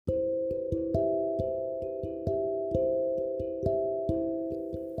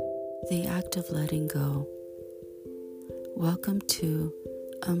The act of letting go. Welcome to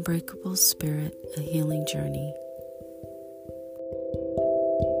Unbreakable Spirit, a healing journey.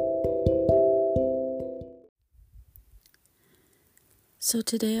 So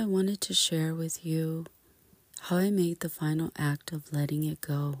today I wanted to share with you how I made the final act of letting it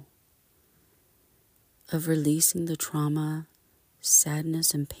go, of releasing the trauma,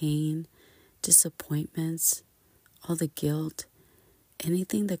 sadness and pain, disappointments, all the guilt,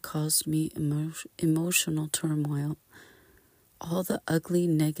 anything that caused me emotional turmoil, all the ugly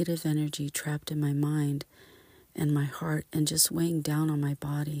negative energy trapped in my mind and my heart and just weighing down on my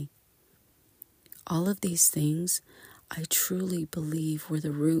body. All of these things I truly believe were the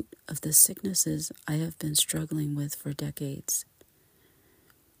root of the sicknesses I have been struggling with for decades.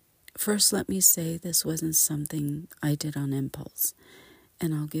 First, let me say this wasn't something I did on impulse,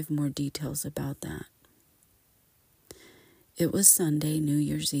 and I'll give more details about that. It was Sunday, New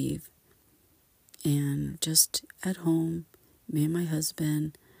Year's Eve, and just at home, me and my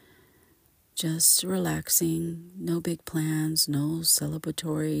husband, just relaxing, no big plans, no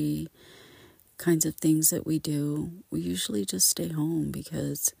celebratory kinds of things that we do. We usually just stay home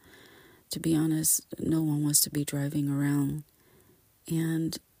because, to be honest, no one wants to be driving around.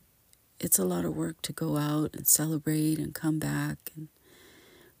 And it's a lot of work to go out and celebrate and come back. And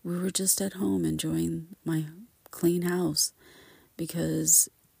we were just at home enjoying my clean house because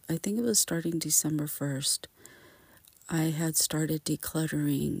I think it was starting December 1st. I had started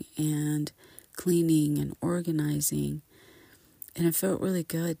decluttering and cleaning and organizing, and it felt really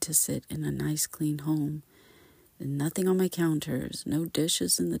good to sit in a nice clean home. And nothing on my counters, no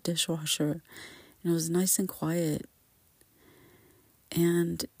dishes in the dishwasher, and it was nice and quiet.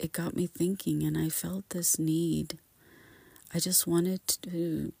 And it got me thinking, and I felt this need. I just wanted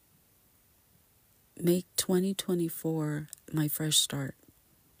to make 2024 my fresh start,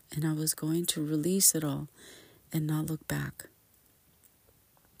 and I was going to release it all and not look back.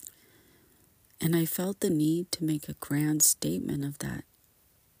 And I felt the need to make a grand statement of that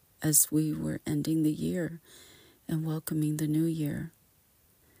as we were ending the year and welcoming the new year.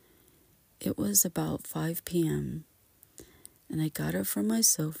 It was about 5 p.m. and I got up from my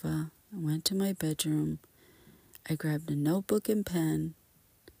sofa, I went to my bedroom, I grabbed a notebook and pen,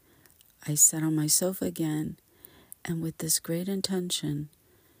 I sat on my sofa again, and with this great intention,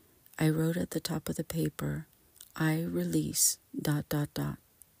 I wrote at the top of the paper, I release ...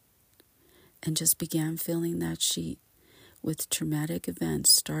 and just began filling that sheet with traumatic events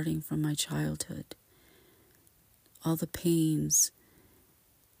starting from my childhood. All the pains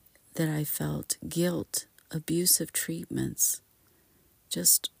that I felt, guilt, abusive treatments,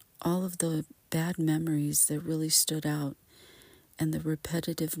 just all of the bad memories that really stood out and the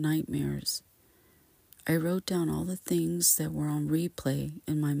repetitive nightmares. I wrote down all the things that were on replay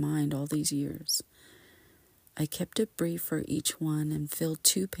in my mind all these years. I kept it brief for each one and filled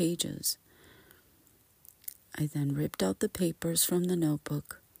 2 pages. I then ripped out the papers from the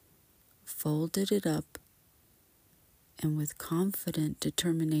notebook, folded it up, and with confident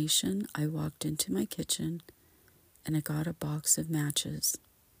determination, I walked into my kitchen and I got a box of matches.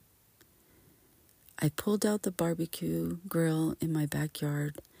 I pulled out the barbecue grill in my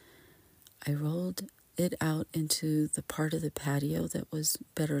backyard. I rolled it out into the part of the patio that was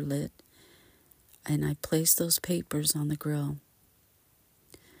better lit, and I placed those papers on the grill.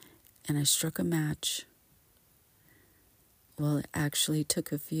 And I struck a match. Well, it actually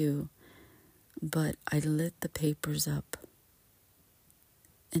took a few, but I lit the papers up.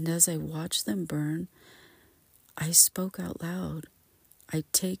 And as I watched them burn, I spoke out loud. I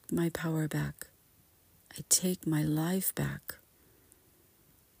take my power back. I take my life back.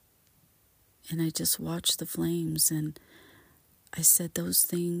 And I just watched the flames and I said, those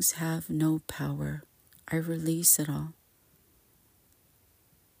things have no power. I release it all.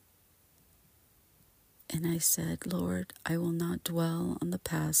 And I said, Lord, I will not dwell on the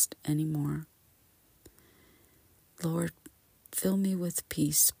past anymore. Lord, fill me with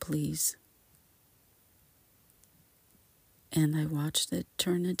peace, please. And I watched it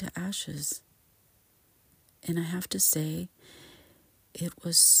turn into ashes. And I have to say, it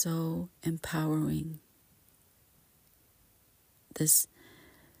was so empowering. This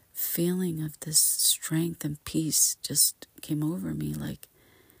feeling of this strength and peace just came over me, like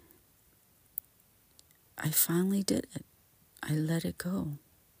I finally did it. I let it go.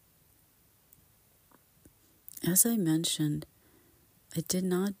 As I mentioned, I did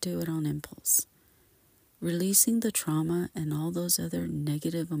not do it on impulse. Releasing the trauma and all those other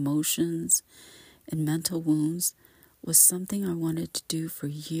negative emotions and mental wounds was something I wanted to do for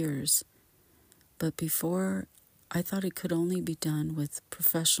years. But before I thought it could only be done with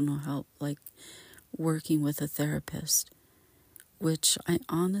professional help, like working with a therapist, which I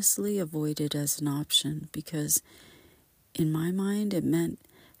honestly avoided as an option because in my mind it meant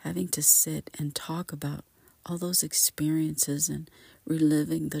having to sit and talk about all those experiences and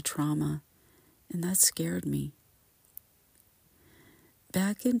reliving the trauma, and that scared me.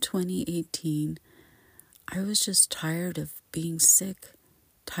 Back in 2018, I was just tired of being sick,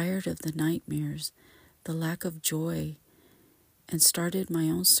 tired of the nightmares, the lack of joy, and started my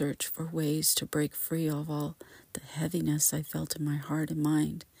own search for ways to break free of all the heaviness I felt in my heart and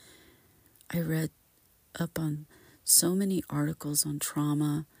mind. I read up on so many articles on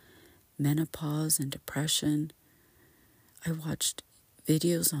trauma, menopause, and depression. I watched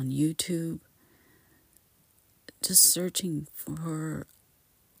videos on YouTube, just searching for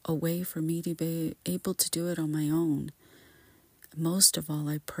a way for me to be able to do it on my own. Most of all,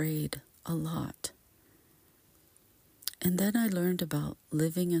 I prayed a lot. And then I learned about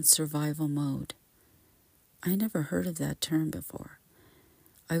living in survival mode. I never heard of that term before.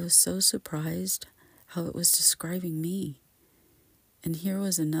 I was so surprised how it was describing me. And here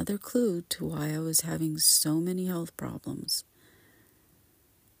was another clue to why I was having so many health problems.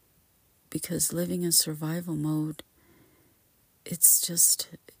 Because living in survival mode, it's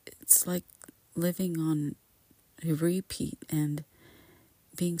like living on a repeat and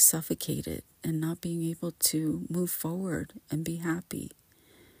being suffocated and not being able to move forward and be happy.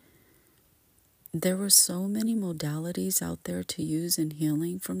 There were so many modalities out there to use in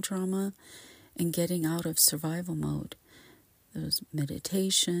healing from trauma and getting out of survival mode. There was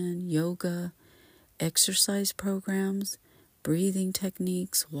meditation, yoga, exercise programs, breathing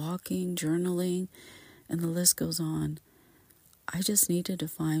techniques, walking, journaling, and the list goes on. I just needed to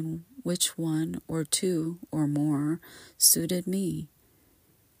find which one or two or more suited me.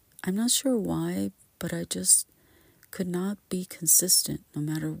 I'm not sure why, but I just could not be consistent no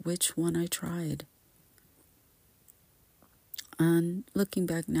matter which one I tried. And looking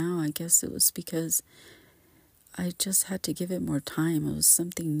back now, I guess it was because I just had to give it more time. It was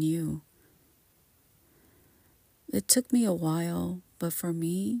something new. It took me a while, but for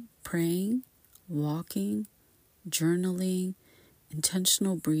me, praying, walking, journaling,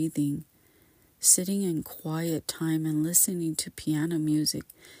 intentional breathing, sitting in quiet time and listening to piano music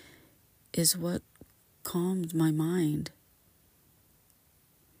is what calmed my mind.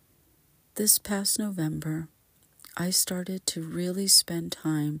 This past November, I started to really spend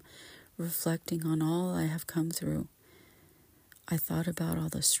time reflecting on all I have come through. I thought about all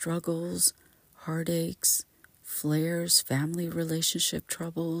the struggles, heartaches, flares, family relationship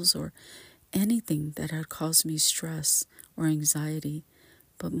troubles, or anything that had caused me stress or anxiety.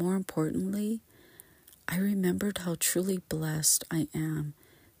 But more importantly, I remembered how truly blessed I am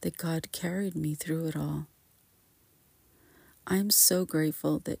that God carried me through it all. I'm so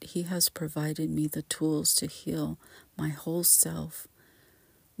grateful that He has provided me the tools to heal my whole self,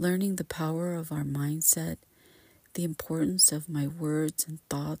 learning the power of our mindset, the importance of my words and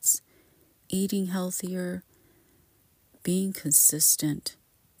thoughts, eating healthier, being consistent,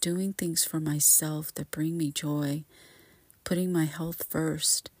 doing things for myself that bring me joy, putting my health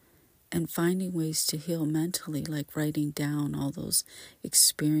first, and finding ways to heal mentally, like writing down all those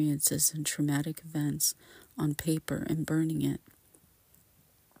experiences and traumatic events on paper and burning it.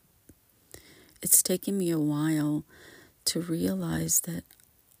 It's taken me a while to realize that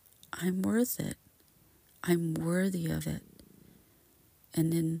I'm worth it. I'm worthy of it.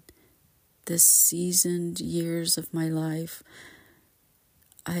 And in this seasoned years of my life,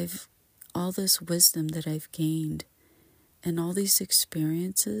 all this wisdom that I've gained and all these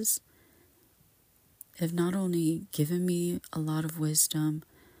experiences have not only given me a lot of wisdom,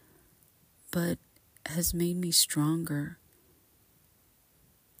 but has made me stronger.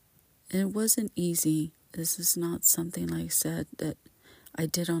 And it wasn't easy. This is not something, like I said, that I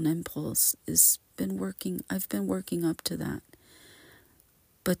did on impulse. I've been working up to that.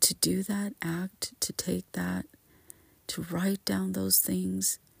 But to do that act, to take that, to write down those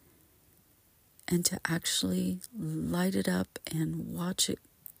things, and to actually light it up and watch it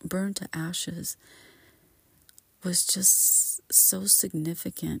burn to ashes was just so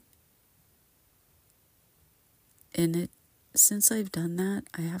significant. And since I've done that,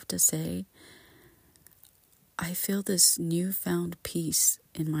 I have to say, I feel this newfound peace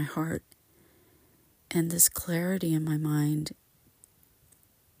in my heart and this clarity in my mind.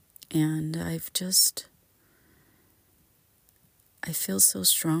 And I feel so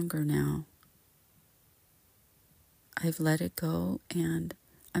stronger now. I've let it go and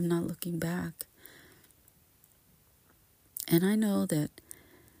I'm not looking back. And I know that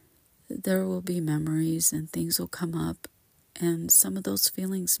there will be memories and things will come up, and some of those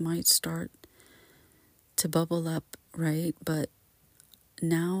feelings might start to bubble up, right? But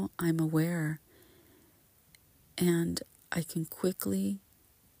now I'm aware, and I can quickly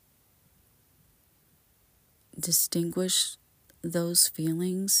distinguish those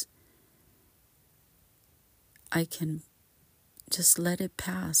feelings. I can just let it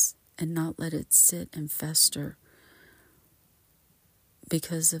pass and not let it sit and fester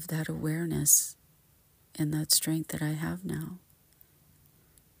because of that awareness and that strength that I have now.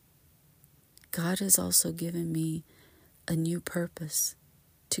 God has also given me a new purpose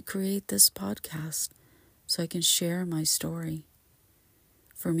to create this podcast so I can share my story,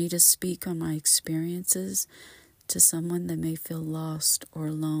 for me to speak on my experiences to someone that may feel lost or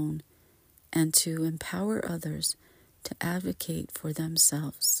alone, and to empower others to advocate for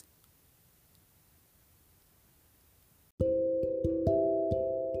themselves.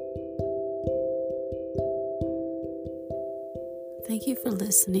 Thank you for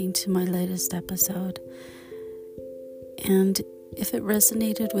listening to my latest episode. And if it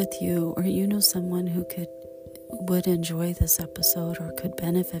resonated with you, or you know someone who would enjoy this episode or could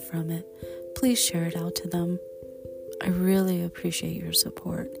benefit from it, please share it out to them. I really appreciate your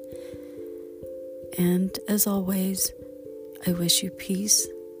support. And as always, I wish you peace,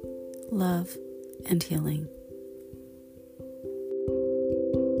 love, and healing.